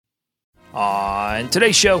On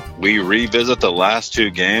today's show, we revisit the last two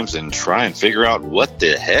games and try and figure out what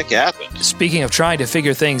the heck happened. Speaking of trying to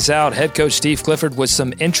figure things out, head coach Steve Clifford with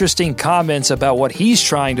some interesting comments about what he's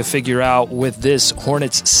trying to figure out with this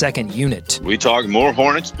Hornets second unit. We talk more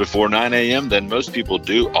Hornets before 9 a.m. than most people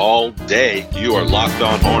do all day. You are Locked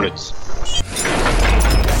On Hornets.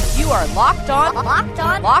 You are Locked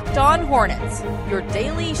On Hornets, your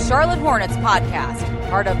daily Charlotte Hornets podcast,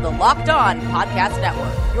 part of the Locked On Podcast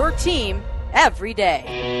Network, your team every day.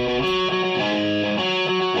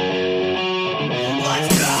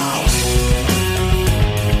 Let's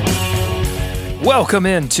go! Welcome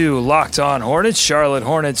into Locked On Hornets, Charlotte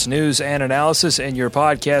Hornets news and analysis in your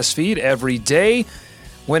podcast feed every day,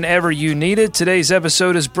 whenever you need it. Today's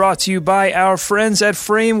episode is brought to you by our friends at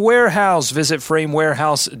Frame Warehouse. Visit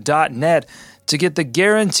framewarehouse.net to get the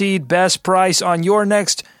guaranteed best price on your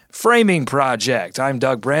next framing project. I'm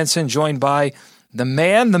Doug Branson, joined by the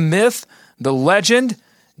man, the myth, the legend,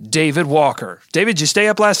 David Walker. David, did you stay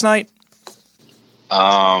up last night?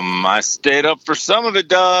 I stayed up for some of it,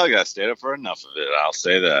 Doug. I stayed up for enough of it. I'll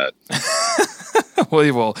say that.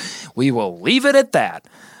 we will leave it at that.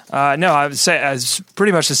 No, I would say it's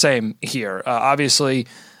pretty much the same here. Obviously,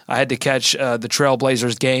 I had to catch the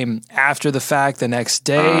Trailblazers game after the fact the next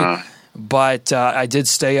day, but I did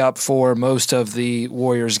stay up for most of the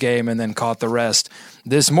Warriors game and then caught the rest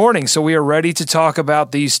this morning. So we are ready to talk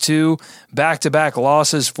about these two back-to-back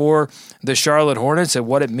losses for the Charlotte Hornets and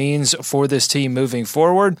what it means for this team moving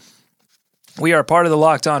forward. We are part of the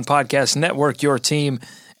Locked On Podcast Network, your team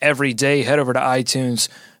every day. Head over to iTunes,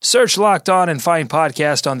 search Locked On, and find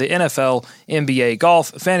podcast on the NFL, NBA, golf,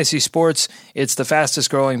 fantasy sports. It's the fastest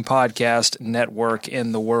growing podcast network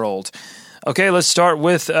in the world. Okay, let's start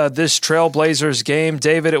with this Trailblazers game.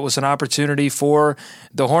 David, it was an opportunity for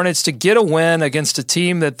the Hornets to get a win against a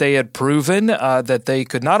team that they had proven that they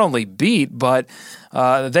could not only beat, but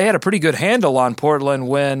they had a pretty good handle on Portland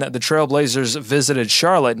when the Trailblazers visited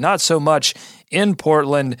Charlotte. Not so much in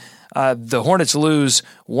Portland. The Hornets lose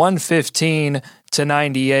 115-98.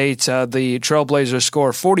 The Trailblazers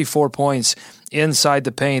score 44 points inside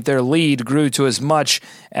the paint. Their lead grew to as much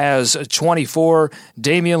as 24.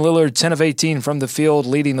 Damian Lillard, 10 of 18 from the field,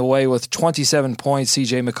 leading the way with 27 points.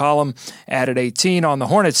 CJ McCollum added 18. On the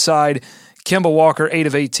Hornets side, Kemba Walker, 8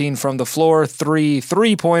 of 18 from the floor, 3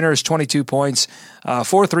 3-pointers, 22 points, 4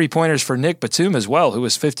 3-pointers for Nick Batum as well, who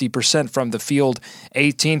was 50% from the field,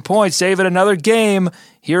 18 points. David, another game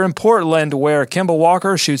here in Portland where Kemba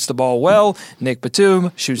Walker shoots the ball well, Nick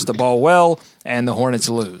Batum shoots the ball well, and the Hornets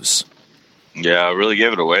lose. Yeah, I really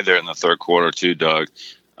gave it away there in the third quarter too, Doug.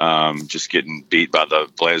 Just getting beat by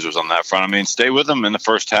the Blazers on that front. I mean, stay with them in the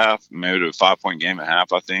first half, maybe a 5-point game at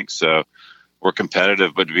half, I think. So we're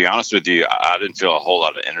competitive. But to be honest with you, I didn't feel a whole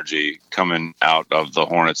lot of energy coming out of the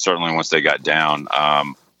Hornets, certainly once they got down.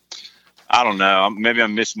 I don't know. Maybe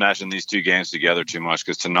I'm mismatching these two games together too much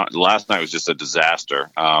because last night was just a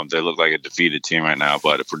disaster. They look like a defeated team right now.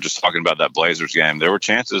 But if we're just talking about that Blazers game, there were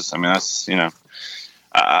chances. I mean, that's,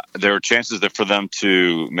 there were chances for them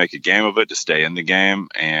to make a game of it, to stay in the game,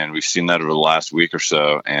 and we've seen that over the last week or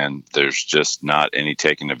so, and there's just not any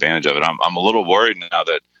taking advantage of it. I'm a little worried now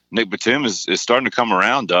that Nick Batum is starting to come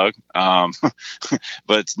around, Doug,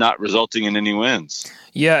 but it's not resulting in any wins.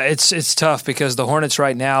 Yeah, it's tough because the Hornets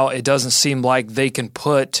right now, it doesn't seem like they can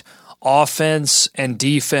put offense and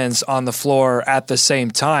defense on the floor at the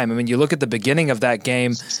same time. I mean, you look at the beginning of that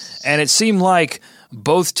game, and it seemed like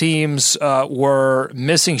both teams were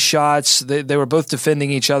missing shots. They were both defending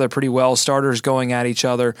each other pretty well, starters going at each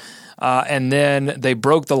other. And then they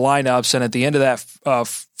broke the lineups, and at the end of that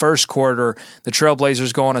first quarter, the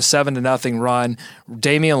Trailblazers go on a 7-0 run.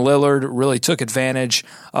 Damian Lillard really took advantage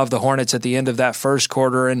of the Hornets at the end of that first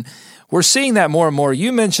quarter, and we're seeing that more and more.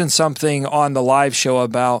 You mentioned something on the live show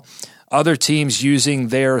about other teams using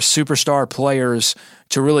their superstar players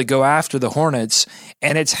to really go after the Hornets,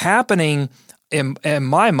 and it's happening in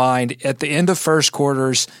my mind, at the end of first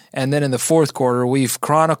quarters and then in the fourth quarter. We've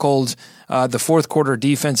chronicled the fourth quarter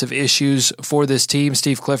defensive issues for this team.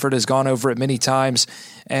 Steve Clifford has gone over it many times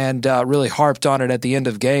and really harped on it at the end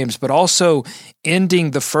of games. But also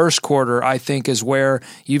ending the first quarter, I think, is where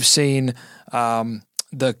you've seen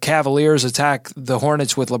the Cavaliers attack the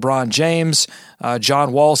Hornets with LeBron James.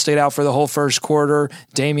 John Wall stayed out for the whole first quarter.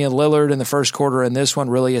 Damian Lillard in the first quarter in this one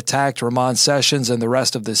really attacked Ramon Sessions and the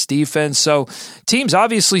rest of this defense. So teams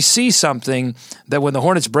obviously see something that when the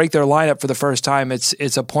Hornets break their lineup for the first time,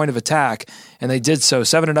 it's a point of attack, and they did so.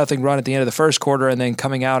 7-0 run at the end of the first quarter, and then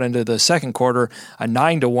coming out into the second quarter, a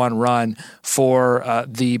 9-1 run for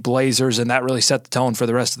the Blazers, and that really set the tone for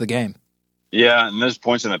the rest of the game. Yeah, and those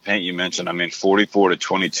points in the paint you mentioned,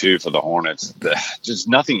 44-22 for the Hornets. Just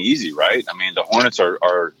nothing easy, right? The Hornets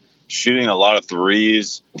are shooting a lot of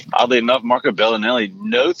threes. Oddly enough, Marco Bellinelli,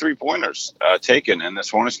 no three-pointers taken in this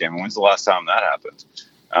Hornets game. When's the last time that happened?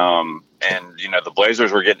 And, the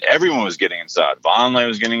Blazers everyone was getting inside. Vonleh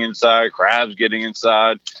was getting inside, Crabbe's getting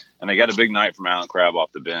inside, and they got a big night from Allen Crabbe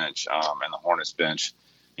off the bench, and the Hornets bench,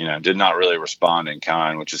 did not really respond in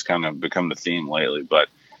kind, which has kind of become the theme lately. But,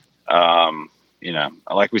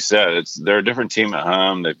 like we said, they're a different team at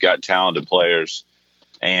home. They've got talented players.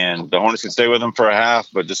 And the Hornets could stay with them for a half,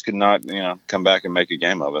 but just could not, come back and make a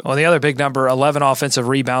game of it. Well, the other big number, 11 offensive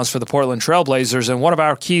rebounds for the Portland Trailblazers. And one of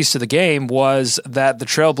our keys to the game was that the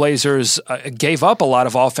Trailblazers gave up a lot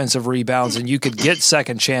of offensive rebounds, and you could get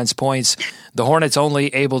second chance points. The Hornets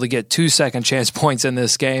only able to get 2 second chance points in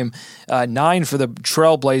this game, 9 for the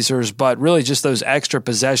Trailblazers, but really just those extra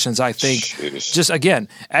possessions, I think. Jeez. Just, again,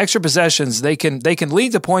 extra possessions, they can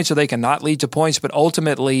lead to points or they can not lead to points, but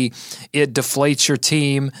ultimately it deflates your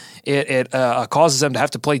team. It causes them to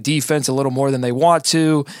have to play defense a little more than they want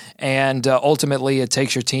to, and ultimately it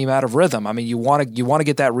takes your team out of rhythm. You want to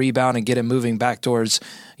get that rebound and get it moving back towards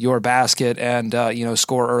your basket and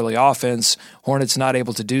score early offense. Hornets not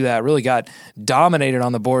able to do that. Really got dominated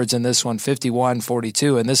on the boards in this one,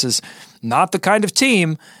 51-42, and this is not the kind of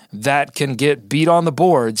team that can get beat on the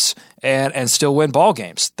boards and still win ball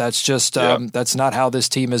games. That's just that's not how this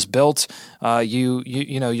team is built. You're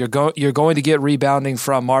going to get rebounding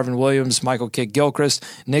from Marvin Williams, Michael Kidd-Gilchrist,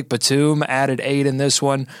 Nick Batum added 8 in this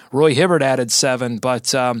one. Roy Hibbert added 7,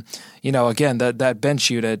 but again that bench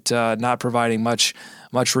unit not providing much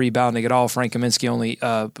rebounding at all. Frank Kaminsky only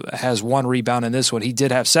has 1 rebound in this one. He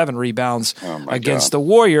did have 7 rebounds against the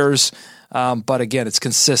Warriors. But again, it's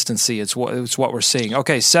consistency. It's what we're seeing.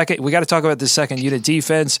 Okay, second, we got to talk about the second unit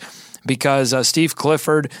defense because Steve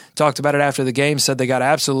Clifford talked about it after the game, said they got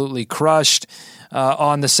absolutely crushed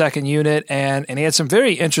on the second unit, and he had some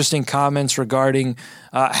very interesting comments regarding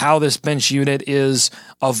how this bench unit is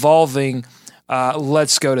evolving.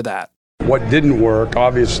 Let's go to that. What didn't work,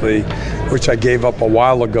 obviously, which I gave up a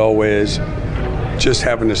while ago, is just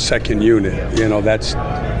having a second unit. That's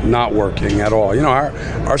not working at all.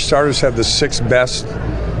 Our starters have the 6th best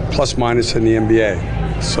plus minus in the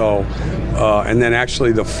NBA. So, and then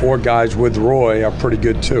actually the 4 guys with Roy are pretty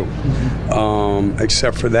good too.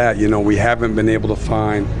 Except for that, we haven't been able to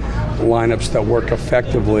find lineups that work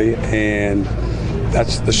effectively, and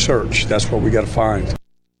that's the search. That's what we got to find.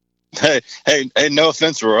 Hey, no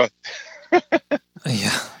offense, Roy.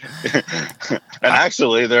 Yeah. And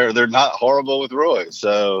actually, they're not horrible with Roy,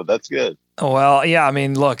 so that's good. Well, yeah.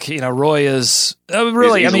 Look, Roy is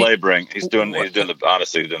really. He's laboring. He's doing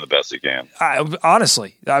the best he can.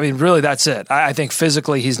 Honestly, really, that's it. I think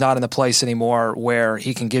physically, he's not in the place anymore where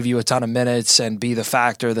he can give you a ton of minutes and be the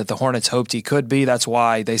factor that the Hornets hoped he could be. That's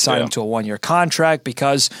why they signed him to a 1-year contract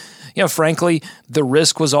because, frankly, the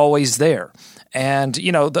risk was always there. And,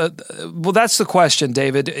 that's the question,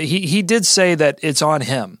 David. He did say that it's on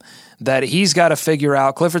him, that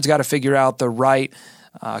Clifford's got to figure out the right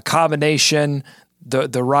combination,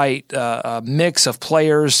 the right mix of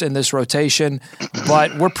players in this rotation,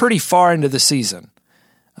 but we're pretty far into the season.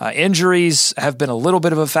 Injuries have been a little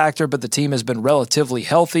bit of a factor, but the team has been relatively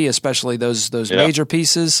healthy, especially those major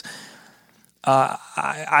pieces.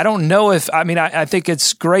 I don't know if I think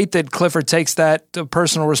it's great that Clifford takes that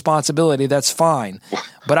personal responsibility. That's fine,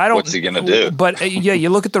 but I don't. What's he gonna do? But you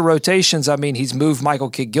look at the rotations. He's moved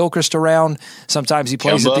Michael Kidd-Gilchrist around. Sometimes he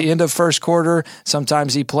plays at the end of first quarter.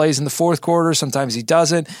 Sometimes he plays in the fourth quarter. Sometimes he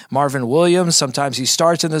doesn't. Marvin Williams. Sometimes he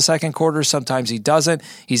starts in the second quarter. Sometimes he doesn't.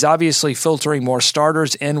 He's obviously filtering more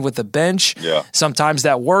starters in with the bench. Yeah. Sometimes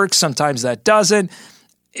that works. Sometimes that doesn't.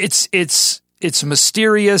 It's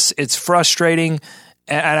mysterious, it's frustrating,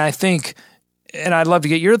 and I think, and I'd love to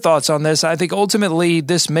get your thoughts on this, I think ultimately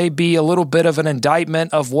this may be a little bit of an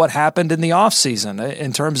indictment of what happened in the offseason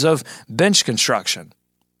in terms of bench construction.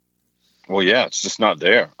 Well, yeah, it's just not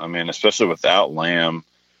there. Especially without Lamb,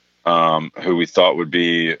 who we thought would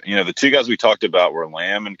be, the 2 guys we talked about were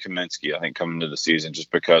Lamb and Kaminsky, I think, coming into the season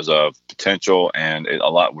just because of potential, and a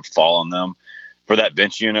lot would fall on them for that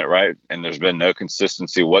bench unit, right? And there's been no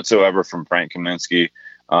consistency whatsoever from Frank Kaminsky.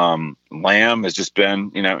 Lamb has just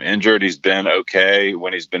been, injured. He's been okay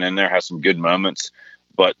when he's been in there, has some good moments,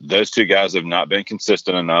 but those 2 guys have not been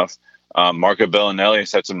consistent enough. Marco Bellinelli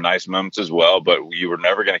has had some nice moments as well, but you were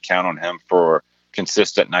never going to count on him for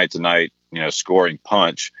consistent night-to-night, scoring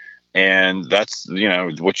punch. And that's,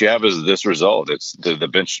 what you have is this result. It's the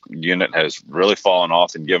bench unit has really fallen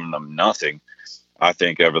off and given them nothing, I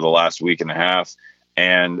think, over the last week and a half.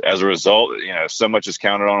 And as a result, so much is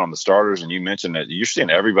counted on the starters. And you mentioned that you're seeing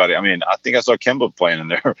everybody. I mean, I think I saw Kemba playing in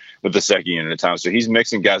there with the second unit at times. So he's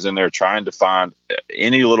mixing guys in there, trying to find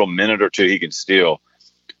any little minute or two he can steal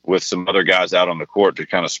with some other guys out on the court to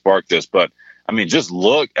kind of spark this. But, I mean, just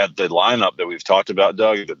look at the lineup that we've talked about,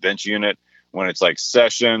 Doug, the bench unit, when it's like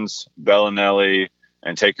Sessions, Bellinelli,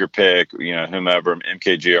 and take your pick, whomever,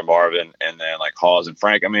 MKG or Marvin, and then like Hawes and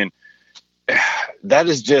Frank. I mean, that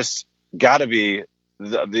is just got to be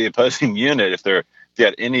the opposing unit, if you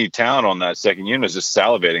had any talent on that second unit, is just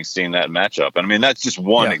salivating seeing that matchup. And I mean, that's just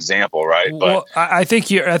one example, right? Well, I think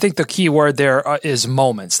the key word there is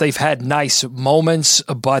moments. They've had nice moments,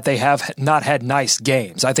 but they have not had nice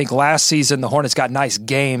games. I think last season the Hornets got nice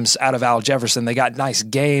games out of Al Jefferson. They got nice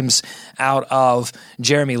games out of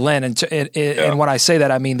Jeremy Lin. And when I say that,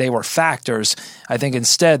 I mean they were factors. I think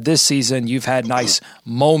instead this season you've had nice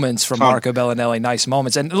moments from Marco Bellinelli, nice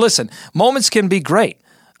moments. And listen, moments can be great.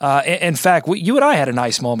 In fact, you and I had a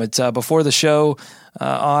nice moment before the show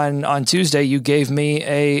on Tuesday. You gave me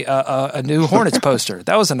a new Hornets poster.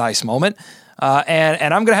 That was a nice moment.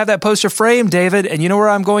 And I'm going to have that poster framed, David. And you know where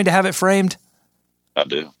I'm going to have it framed? I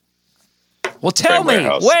do. Well, tell me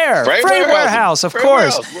where. Frame Warehouse, of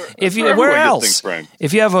course. Where else?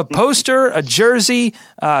 If you have a poster, a jersey,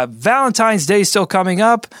 Valentine's Day still coming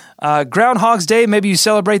up, Groundhog's Day, maybe you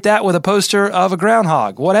celebrate that with a poster of a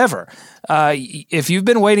groundhog, whatever. If you've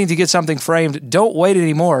been waiting to get something framed, don't wait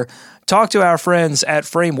anymore. Talk to our friends at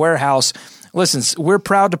Frame Warehouse. Listen, we're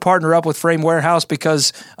proud to partner up with Frame Warehouse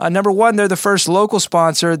because, number one, they're the first local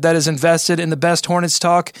sponsor that has invested in the best Hornets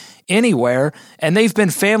talk anywhere, and they've been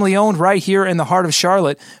family-owned right here in the heart of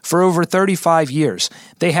Charlotte for over 35 years.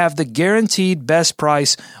 They have the guaranteed best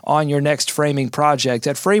price on your next framing project.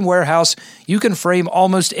 At Frame Warehouse, you can frame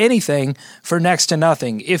almost anything for next to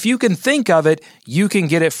nothing. If you can think of it, you can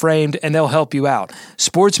get it framed, and they'll help you out.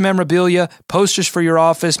 Sports memorabilia, posters for your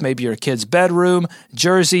office, maybe your kid's bedroom,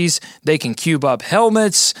 jerseys, they can cube up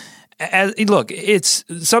helmets. Look, it's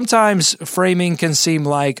sometimes framing can seem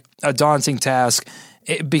like a daunting task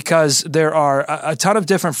because there are a ton of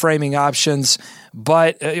different framing options,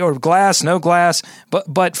 or glass, no glass,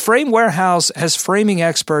 but Frame Warehouse has framing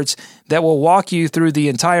experts that will walk you through the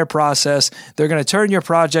entire process. They're going to turn your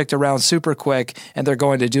project around super quick, and they're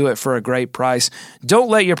going to do it for a great price. Don't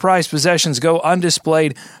let your prized possessions go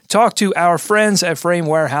undisplayed. Talk to our friends at Frame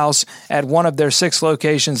Warehouse at one of their 6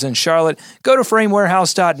 locations in Charlotte. Go to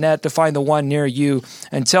framewarehouse.net to find the one near you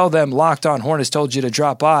and tell them Locked On Hornets told you to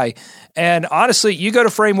drop by. And honestly, you go to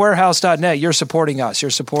framewarehouse.net, you're supporting us.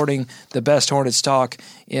 You're supporting the best Hornets talk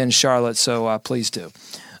in Charlotte, so please do.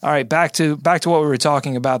 All right, back to what we were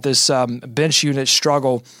talking about, this bench unit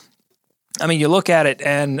struggle. I mean, you look at it,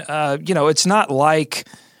 and it's not like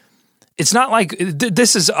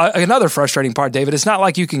this is another frustrating part, David. It's not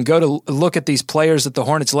like you can go to look at these players that the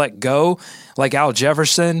Hornets let go, like Al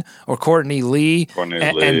Jefferson or Courtney Lee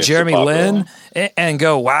and Jeremy Lin, and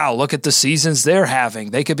go, wow, look at the seasons they're having.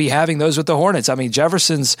 They could be having those with the Hornets. I mean,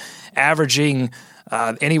 Jefferson's averaging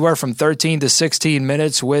anywhere from 13 to 16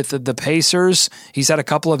 minutes with the Pacers. He's had a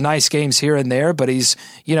couple of nice games here and there, but he's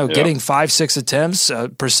getting 5-6 attempts.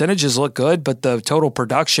 Percentages look good, but the total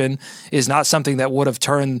production is not something that would have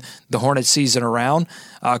turned the Hornets season around.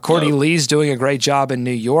 Courtney Lee's doing a great job in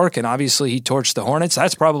New York, and obviously he torched the Hornets.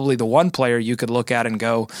 That's probably the one player you could look at and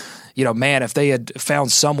go, man, if they had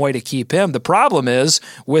found some way to keep him. The problem is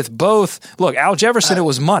with both, look, Al Jefferson, it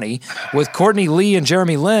was money. With Courtney Lee and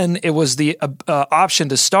Jeremy Lin, it was the option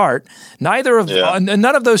to start. None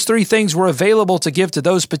of those 3 things were available to give to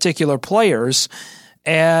those particular players.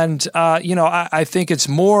 And, I think it's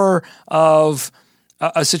more of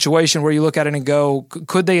a situation where you look at it and go,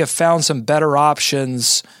 could they have found some better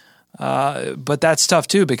options? But that's tough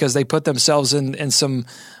too, because they put themselves in some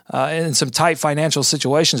tight financial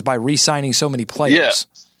situations by re-signing so many players.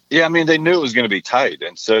 Yeah. I mean, they knew it was going to be tight,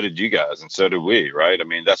 and so did you guys, and so did we, right? I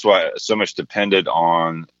mean, that's why so much depended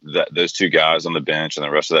on those 2 guys on the bench and the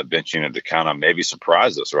rest of that bench unit to kind of maybe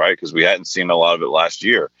surprise us, right? Because we hadn't seen a lot of it last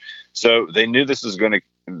year. So they knew this was going to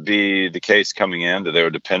be the case coming in, that they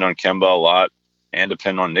would depend on Kemba a lot and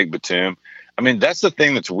depend on Nick Batum. I mean, that's the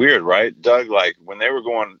thing that's weird, right, Doug? Like, when they were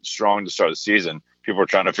going strong to start the season, people were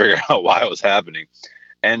trying to figure out why it was happening.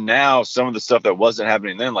 And now some of the stuff that wasn't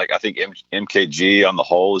happening then, like I think MKG on the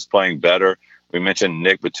whole is playing better. We mentioned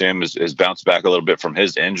Nick Batum has bounced back a little bit from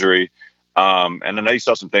his injury. And I know you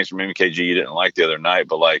saw some things from MKG you didn't like the other night,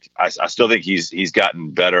 but like I still think he's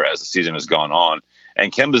gotten better as the season has gone on.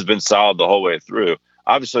 And Kemba's been solid the whole way through.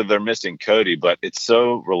 Obviously, they're missing Cody, but it's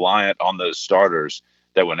so reliant on those starters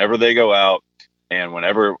that whenever they go out and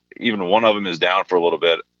whenever even one of them is down for a little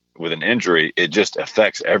bit, with an injury, it just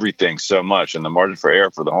affects everything so much. And the margin for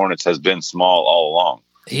error for the Hornets has been small all along.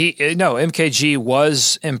 MKG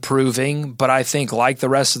was improving, but I think like the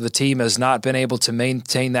rest of the team has not been able to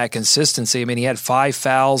maintain that consistency. I mean, he had 5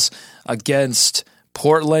 fouls against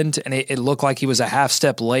Portland, and it looked like he was a half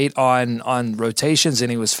step late on rotations, and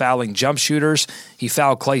he was fouling jump shooters. He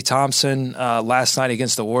fouled Klay Thompson last night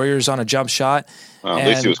against the Warriors on a jump shot. Well, at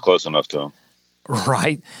least he was close enough to him.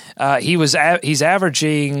 Right. He's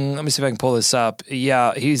averaging, let me see if I can pull this up.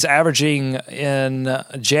 Yeah, he's averaging in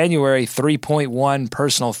January 3.1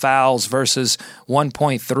 personal fouls versus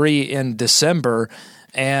 1.3 in December.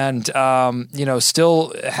 And,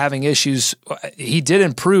 still having issues. He did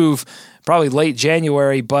improve probably late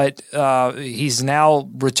January, but he's now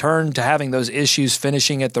returned to having those issues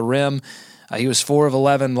finishing at the rim. He was 4 of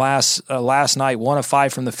 11 last night, 1 of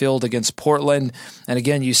 5 from the field against Portland. And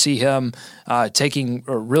again, you see him taking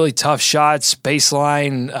really tough shots,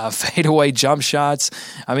 baseline, fadeaway jump shots.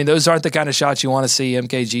 I mean, those aren't the kind of shots you want to see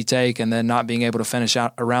MKG take and then not being able to finish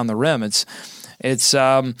out around the rim. It's just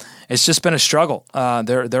been a struggle.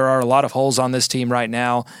 There are a lot of holes on this team right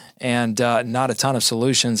now, and not a ton of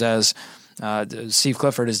solutions as Steve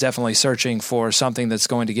Clifford is definitely searching for something that's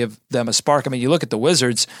going to give them a spark. I mean, you look at the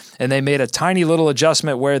Wizards, and they made a tiny little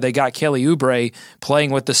adjustment where they got Kelly Oubre playing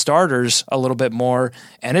with the starters a little bit more,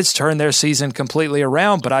 and it's turned their season completely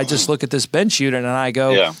around. But I just look at this bench unit, and I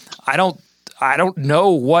go, I don't know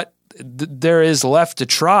what there is left to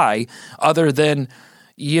try other than,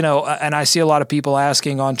 and I see a lot of people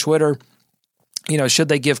asking on Twitter, should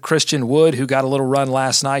they give Christian Wood, who got a little run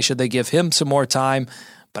last night, should they give him some more time?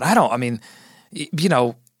 But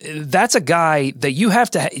that's a guy that you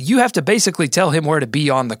have to basically tell him where to be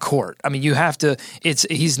on the court. I mean, you have to,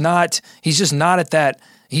 he's just not at that,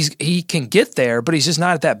 he can get there, but he's just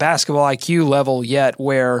not at that basketball IQ level yet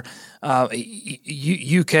where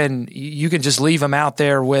you can just leave him out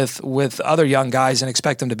there with other young guys and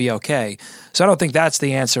expect him to be okay. So I don't think that's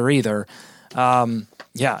the answer either. I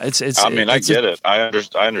get it. I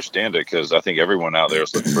understand it because I think everyone out there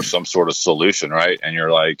is looking for some sort of solution, right? And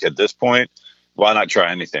you're like, at this point, why not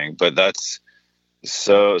try anything? But that's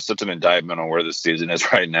such an indictment on where the season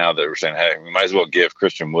is right now that we're saying, hey, we might as well give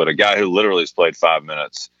Christian Wood, a guy who literally has played 5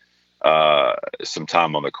 minutes, some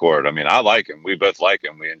time on the court. I mean, I like him. We both like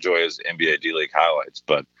him. We enjoy his NBA D-League highlights,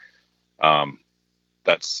 but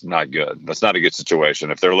that's not good. That's not a good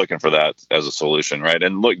situation if they're looking for that as a solution, right?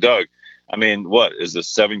 And look, Doug, I mean, what is this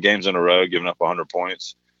 7 games in a row giving up 100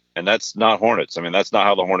 points? And that's not Hornets. I mean, that's not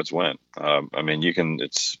how the Hornets win.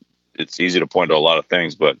 It's easy to point to a lot of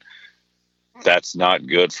things, but that's not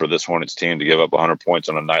good for this Hornets team to give up 100 points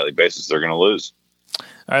on a nightly basis. They're going to lose. All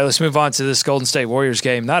right, let's move on to this Golden State Warriors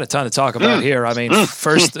game. Not a ton to talk about here. I mean,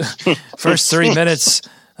 first 3 minutes.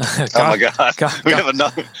 Oh my God! We have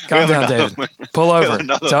another. Calm down, David. Pull over.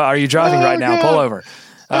 So, are you driving right now? Pull over.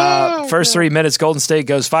 First 3 minutes, Golden State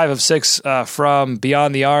goes 5 of 6 from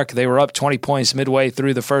beyond the arc. They were up 20 points midway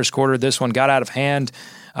through the first quarter. This one got out of hand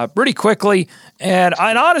pretty quickly. And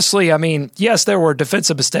honestly, I mean, yes, there were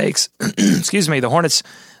defensive mistakes. Excuse me. The Hornets,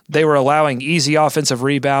 they were allowing easy offensive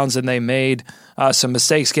rebounds, and they made some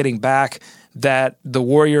mistakes getting back that the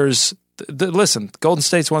Warriors listen, Golden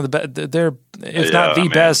State's one of the best. They're, if not the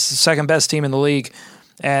best, second best team in the league.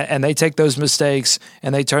 And they take those mistakes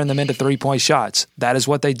and they turn them into 3-point shots. That is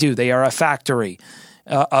what they do. They are a factory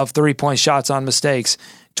of 3-point shots on mistakes.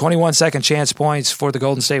 21 second chance points for the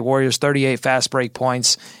Golden State Warriors, 38 fast break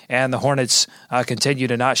points, and the Hornets continue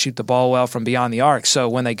to not shoot the ball well from beyond the arc. So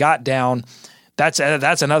when they got down, that's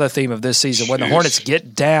another theme of this season. When the Hornets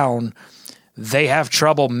get down, they have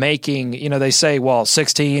trouble making, they say,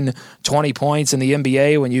 16, 20 points in the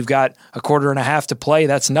NBA when you've got a quarter and a half to play,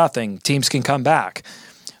 that's nothing. Teams can come back.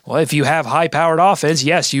 Well, if you have high-powered offense,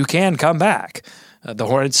 yes, you can come back. The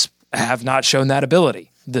Hornets have not shown that ability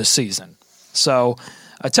this season. So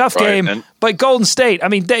a tough game, but Golden State, I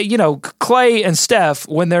mean, they, Klay and Steph,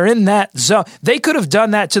 when they're in that zone, they could have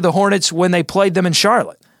done that to the Hornets when they played them in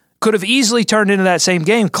Charlotte. Could have easily turned into that same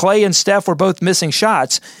game. Klay and Steph were both missing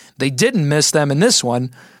shots. They didn't miss them in this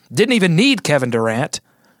one. Didn't even need Kevin Durant,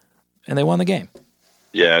 and they won the game.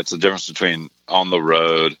 Yeah, it's the difference between on the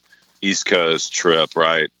road, East Coast trip,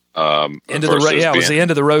 right? It was the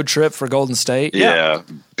end of the road trip for Golden State. Yeah,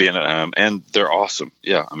 being at home, and they're awesome.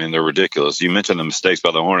 Yeah, I mean, they're ridiculous. You mentioned the mistakes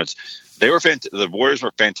by the Hornets. They were the Warriors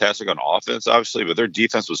were fantastic on offense, obviously, but their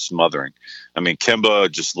defense was smothering. I mean,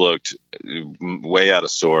 Kemba just looked way out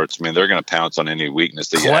of sorts. I mean, they're going to pounce on any weakness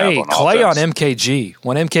that you have on offense. Klay on MKG.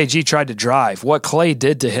 When MKG tried to drive, what Klay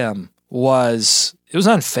did to him was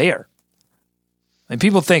unfair. And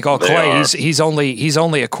people think, oh, They Clay, are. he's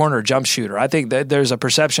only a corner jump shooter. I think that there's a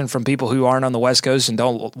perception from people who aren't on the West Coast and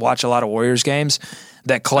don't watch a lot of Warriors games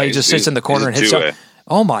that Clay just sits in the corner and hits up.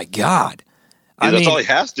 Oh my God! That's all he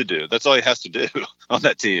has to do. That's all he has to do on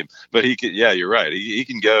that team. But he can. Yeah, you're right. He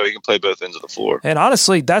can go. He can play both ends of the floor. And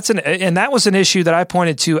honestly, that was an issue that I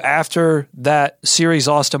pointed to after that series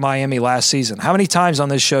loss to Miami last season. How many times on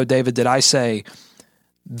this show, David, did I say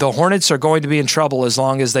the Hornets are going to be in trouble as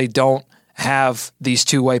long as they don't have these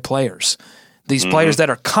two-way players, these players that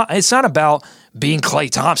are it's not about being Klay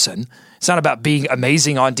Thompson. It's not about being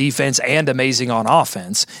amazing on defense and amazing on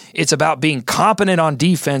offense. It's about being competent on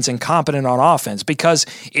defense and competent on offense, because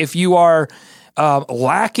if you are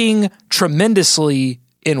lacking tremendously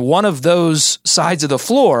in one of those sides of the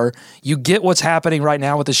floor, you get what's happening right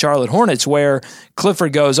now with the Charlotte Hornets, where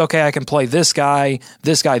Clifford goes, okay, I can play this guy,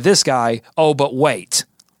 this guy, this guy. Oh, but wait.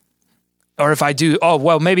 Or if I do, oh,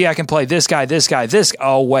 well, maybe I can play this guy, this guy, this.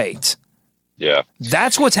 Oh, wait. Yeah.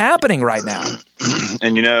 That's what's happening right now.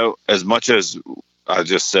 And, as much as I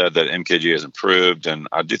just said that MKG has improved, and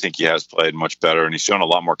I do think he has played much better, and he's shown a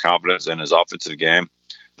lot more confidence in his offensive game,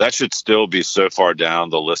 that should still be so far down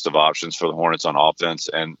the list of options for the Hornets on offense.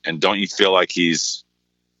 And don't you feel like it's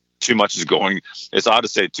odd to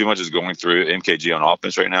say too much is going through MKG on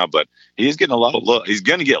offense right now, but he's getting a lot of looks. He's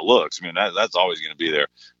going to get looks. I mean, that's always going to be there.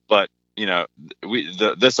 But,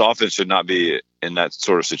 this offense should not be in that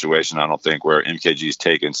sort of situation, I don't think, where MKG's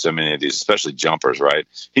taken so many of these, especially jumpers, right?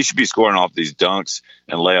 He should be scoring off these dunks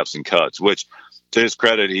and layups and cuts, which, to his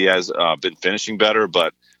credit, he has been finishing better.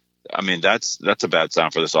 But, I mean, that's a bad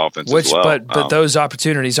sign for this offense as well. But those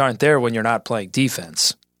opportunities aren't there when you're not playing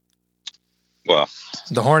defense. Well,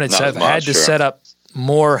 the Hornets have had to set up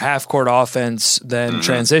more half-court offense than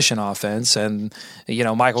transition offense. And,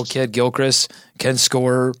 Michael Kidd-Gilchrist can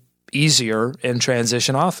score easier in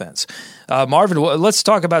transition offense. Marvin, let's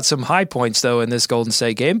talk about some high points, though, in this Golden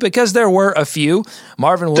State game, because there were a few.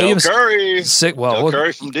 Marvin Williams. Del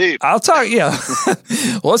Curry from deep. I'll talk, yeah.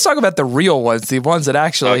 Well, let's talk about the real ones, the ones that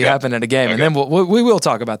actually happened in a game. Okay. And then we will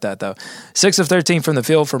talk about that, though. 6 of 13 from the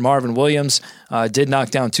field for Marvin Williams. Did knock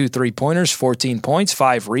down 2 3-pointers, 14 points,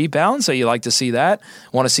 5 rebounds. So you like to see that.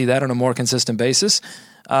 Want to see that on a more consistent basis.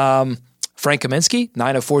 Frank Kaminsky,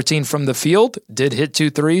 9 of 14 from the field, did hit 2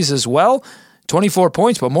 threes as well. 24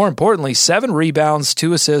 points, but more importantly, 7 rebounds,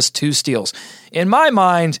 2 assists, 2 steals. In my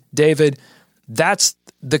mind, David, that's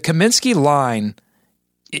the Kaminsky line.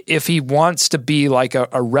 If he wants to be like a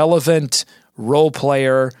relevant role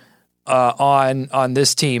player on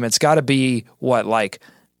this team, it's got to be I'm going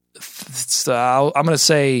to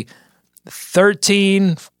say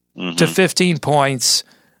 13 to 15 points,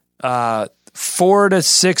 4 to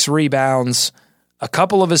 6 rebounds, a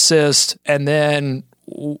couple of assists, and then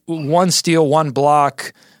 1 steal, 1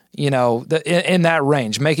 block, in that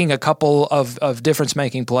range, making a couple of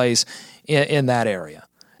difference-making plays in that area.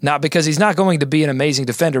 Not because he's not going to be an amazing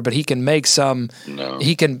defender, but he can make some. No.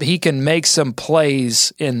 He can make some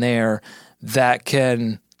plays in there that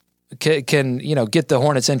can get the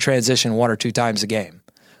Hornets in transition 1 or 2 times a game.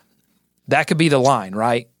 That could be the line,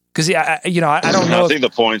 right? Because I don't know. I think the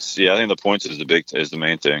points is the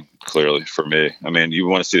main thing, clearly, for me. I mean, you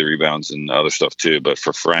want to see the rebounds and other stuff too, but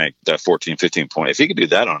for Frank, that 14, 15 point, if he could do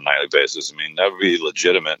that on a nightly basis, I mean, that would be a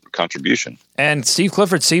legitimate contribution. And Steve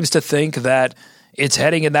Clifford seems to think that it's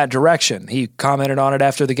heading in that direction. He commented on it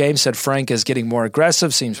after the game, said Frank is getting more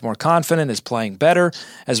aggressive, seems more confident, is playing better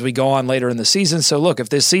as we go on later in the season. So look, if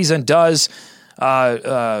this season does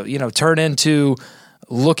turn into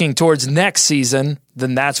looking towards next season,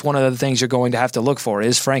 then that's one of the things you're going to have to look for.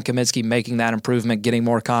 Is Frank Kaminsky making that improvement, getting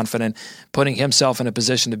more confident, putting himself in a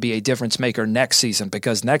position to be a difference maker next season?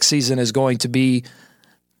 Because next season is going to be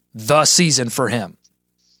the season for him.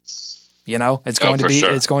 It's going to be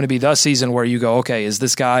sure. It's going to be the season where you go, okay, does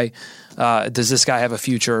this guy have a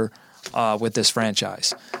future with this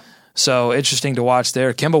franchise? So interesting to watch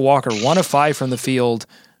there. Kemba Walker, 1 of 5 from the field,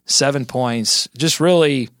 7 points.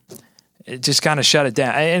 It just kind of shut it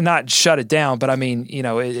down, and not shut it down, but I mean,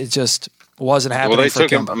 it just wasn't happening for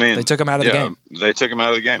Kemba. They took him out of the game. They took him out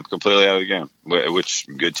of the game, completely out of the game, which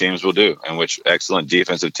good teams will do, and which excellent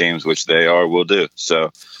defensive teams, which they are, will do.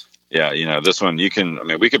 So, yeah, this one we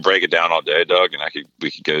could break it down all day, Doug, and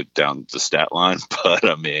we could go down the stat line, but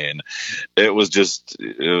I mean, it was just a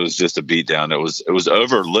beatdown. It was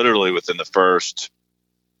over literally within the first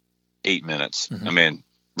 8 minutes. Mm-hmm. I mean,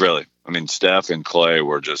 really. I mean, Steph and Clay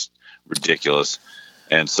were just ridiculous,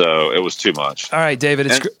 and so it was too much. All right, David.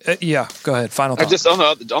 Go ahead. Final thought. Just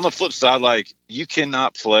on the flip side, like, you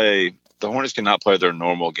cannot play the Hornets cannot play their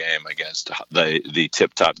normal game against the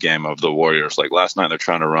tip-top game of the Warriors. Like last night, they're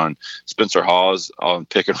trying to run Spencer Hawes on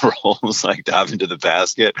pick and rolls, like dive into the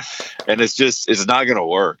basket. And it's not going to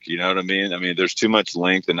work. You know what I mean? I mean, there's too much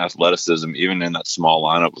length and athleticism, even in that small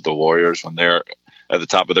lineup with the Warriors when they're at the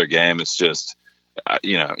top of their game. It's just,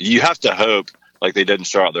 you have to hope, like they did in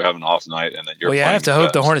Charlotte, they're having an off night, and that you're. Well, you have to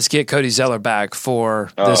hope the Hornets get Cody Zeller back for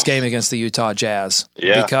this game against the Utah Jazz.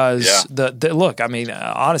 Yeah, because the look, I mean,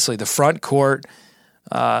 honestly, the front court,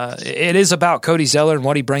 it is about Cody Zeller and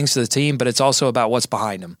what he brings to the team, but it's also about what's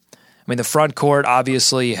behind him. I mean, the front court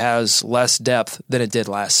obviously has less depth than it did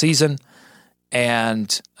last season, and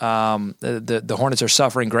the Hornets are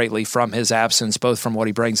suffering greatly from his absence, both from what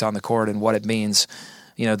he brings on the court and what it means.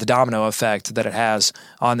 The domino effect that it has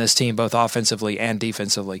on this team, both offensively and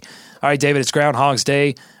defensively. All right, David, it's Groundhog's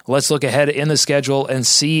Day. Let's look ahead in the schedule and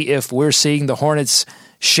see if we're seeing the Hornets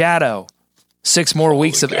shadow 6 more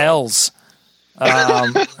weeks of L's.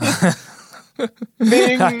 I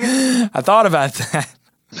thought about that.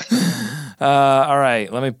 All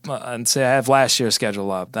right, let me say I have last year's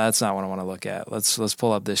schedule up. That's not what I want to look at. Let's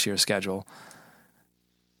pull up this year's schedule.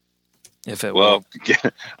 I've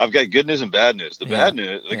got good news and bad news. The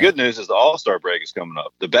good news is the All-Star break is coming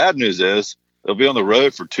up. The bad news is they'll be on the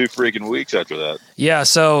road for 2 freaking weeks after that. Yeah,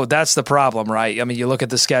 so that's the problem, right? I mean, you look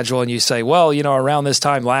at the schedule and you say, well, around this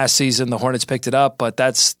time last season, the Hornets picked it up, but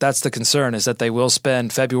that's the concern, is that they will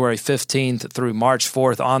spend February 15th through March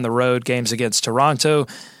 4th on the road, games against Toronto,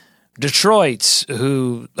 Detroit,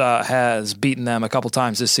 who has beaten them a couple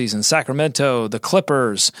times this season, Sacramento, the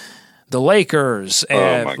Clippers, the Lakers,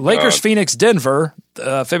 and Lakers, Phoenix, Denver,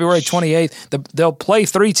 February 28th. They'll play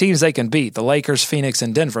 3 teams they can beat, the Lakers, Phoenix,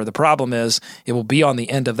 and Denver. The problem is it will be on the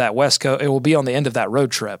end of that West Coast. It will be on the end of that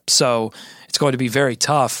road trip. So it's going to be very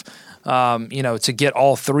tough, to get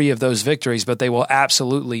all 3 of those victories, but they will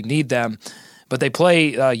absolutely need them. But they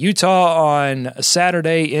play Utah on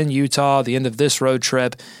Saturday in Utah, the end of this road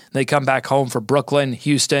trip. They come back home for Brooklyn,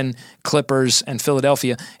 Houston, Clippers, and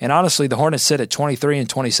Philadelphia. And honestly, the Hornets sit at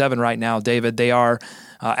 23-27 right now, David. They are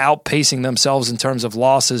outpacing themselves in terms of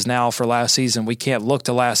losses now for last season. We can't look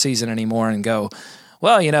to last season anymore and go,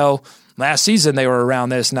 well, last season they were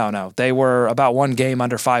around this. No. They were about 1 game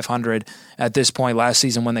under 500 at this point last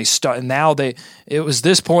season when they started. Now it was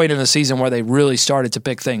this point in the season where they really started to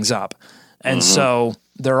pick things up. And so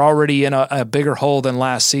they're already in a bigger hole than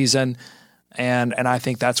last season, and I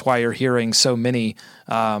think that's why you're hearing so many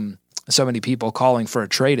people calling for a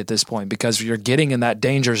trade at this point, because you're getting in that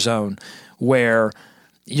danger zone where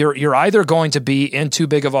you're either going to be in too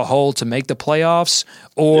big of a hole to make the playoffs,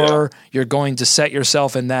 or you're going to set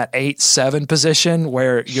yourself in that 8-7 position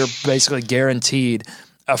where you're basically guaranteed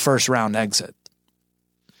a first-round exit.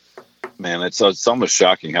 Man, it's almost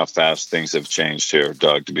shocking how fast things have changed here,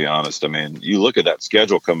 Doug, to be honest. I mean, you look at that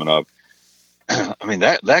schedule coming up. I mean,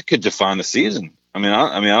 that could define the season. I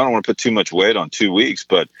don't want to put too much weight on 2 weeks,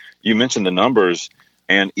 but you mentioned the numbers,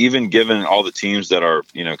 and even given all the teams that are,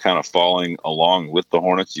 kind of falling along with the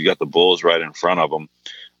Hornets, you got the Bulls right in front of them.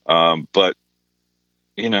 But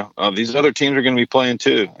these other teams are going to be playing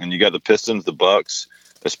too. And you got the Pistons, the Bucks,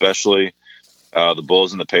 especially the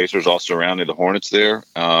Bulls and the Pacers all surrounding the Hornets there.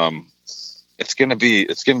 It's going to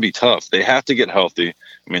be tough. They have to get healthy.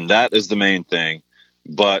 I mean, that is the main thing.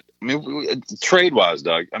 But trade wise,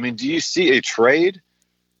 Doug, do you see a trade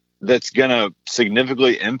that's going to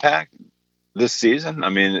significantly impact this season?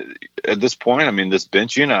 At this point, this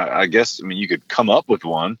bench unit, I guess, you could come up with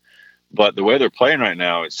one, but the way they're playing right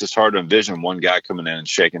now, it's just hard to envision one guy coming in and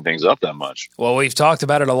shaking things up that much. Well, we've talked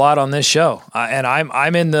about it a lot on this show, and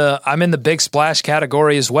I'm in the big splash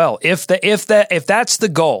category as well. If that's the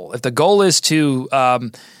goal, if the goal is to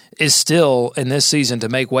is still in this season to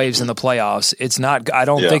make waves in the playoffs, it's not. I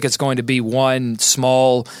don't think it's going to be one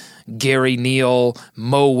small Gary Neal,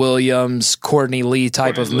 Mo Williams, Courtney Lee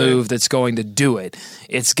type of move that's going to do it.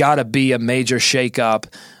 It's got to be a major shakeup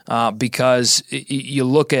because you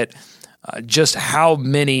look at just how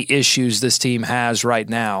many issues this team has right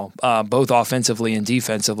now, both offensively and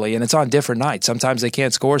defensively, and it's on different nights. Sometimes they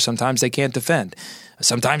can't score, sometimes they can't defend,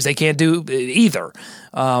 sometimes they can't do either.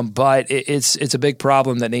 But it's a big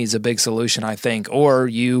problem that needs a big solution, I think. Or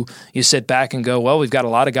you sit back and go, well, we've got a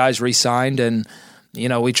lot of guys re-signed, and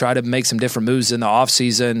we try to make some different moves in the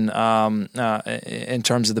offseason in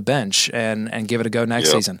terms of the bench and give it a go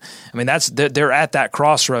next season. I mean, they're at that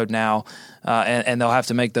crossroad now, and they'll have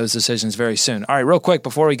to make those decisions very soon. All right, real quick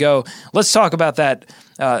before we go, let's talk about that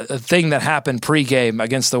thing that happened pregame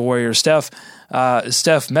against the Warriors. Steph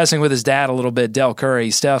messing with his dad a little bit, Del Curry.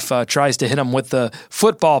 Steph tries to hit him with the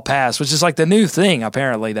football pass, which is like the new thing,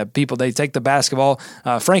 apparently, that they take the basketball.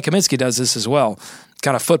 Frank Kaminsky does this as well.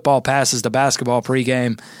 Kind of football passes to basketball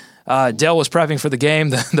pregame. Del was prepping for the game.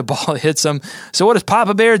 The ball hits him. So what does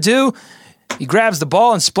Papa Bear do? He grabs the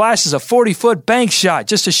ball and splashes a 40-foot bank shot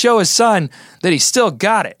just to show his son that he still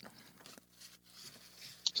got it.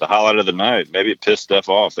 It's a highlight of the night. Maybe it pissed Steph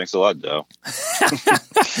off. Thanks a lot, Del.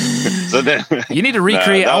 You need to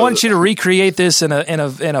recreate. I want you to recreate this in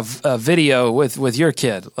a video with your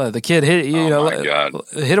kid. The kid hit hit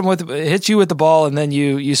you with the ball, and then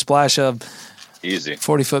you splash a easy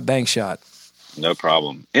 40-foot bank shot. No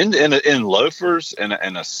problem. In loafers and a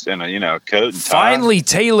coat and tie. Finely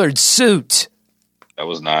tailored suit. That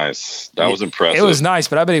was nice. That was impressive. It was nice,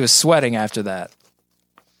 but I bet he was sweating after that.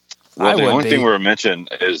 Well, the only thing we were mentioning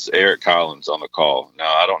is Eric Collins on the call.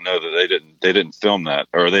 Now, I don't know that they didn't film that,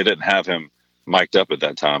 or they didn't have him mic'd up at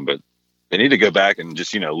that time, but they need to go back and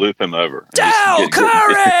just loop him over. Del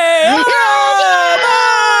Curry!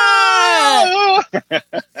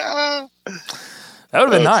 That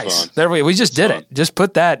would have been nice. Fun. There we just did it. Just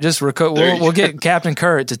put that. Just record. We'll get Captain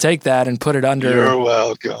Currit to take that and put it under. You're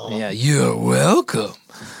welcome. Yeah, you're welcome.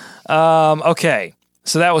 Okay.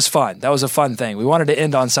 So that was fun. That was a fun thing. We wanted to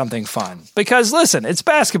end on something fun. Because, listen, it's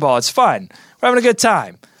basketball. It's fun. We're having a good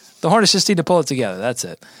time. The Hornets just need to pull it together. That's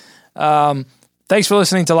it. Thanks for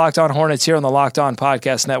listening to Locked On Hornets here on the Locked On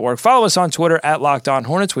Podcast Network. Follow us on Twitter at Locked On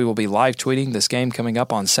Hornets. We will be live tweeting this game coming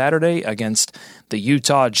up on Saturday against the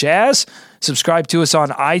Utah Jazz. Subscribe to us on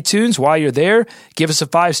iTunes while you're there. Give us a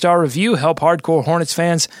 5-star review. Help hardcore Hornets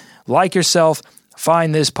fans like yourself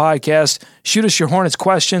find this podcast. Shoot us your Hornets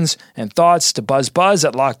questions and thoughts to BuzzBuzz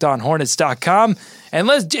at LockedOnHornets.com. And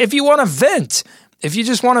if you want to vent, if you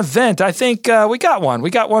just want to vent, I think we got one. We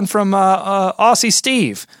got one from Aussie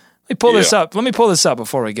Steve. Let me pull this up. Let me pull this up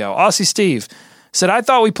before we go. Aussie Steve said, I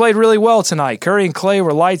thought we played really well tonight. Curry and Clay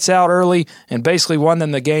were lights out early and basically won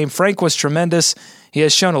them the game. Frank was tremendous. He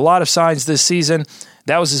has shown a lot of signs this season.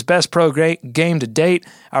 That was his best pro game to date.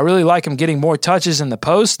 I really like him getting more touches in the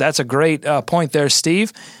post. That's a great point there,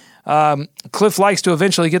 Steve. Cliff likes to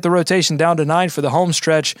eventually get the rotation down to 9 for the home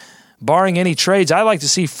stretch. Barring any trades, I like to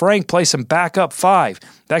see Frank play some backup 5.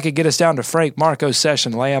 That could get us down to Frank, Marco,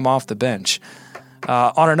 Session, lay him off the bench.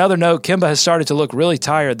 On another note, Kemba has started to look really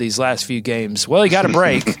tired these last few games. Well, he got a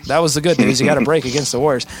break. That was the good news. He got a break against the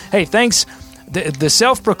Warriors. Hey, thanks. The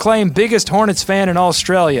self-proclaimed biggest Hornets fan in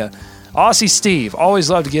Australia, Aussie Steve.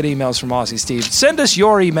 Always love to get emails from Aussie Steve. Send us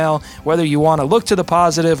your email, whether you want to look to the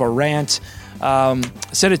positive or rant.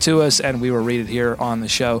 Send it to us, and we will read it here on the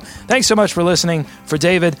show. Thanks so much for listening. For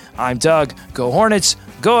David, I'm Doug. Go Hornets.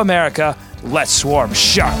 Go America. Let's swarm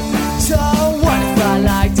Charlotte.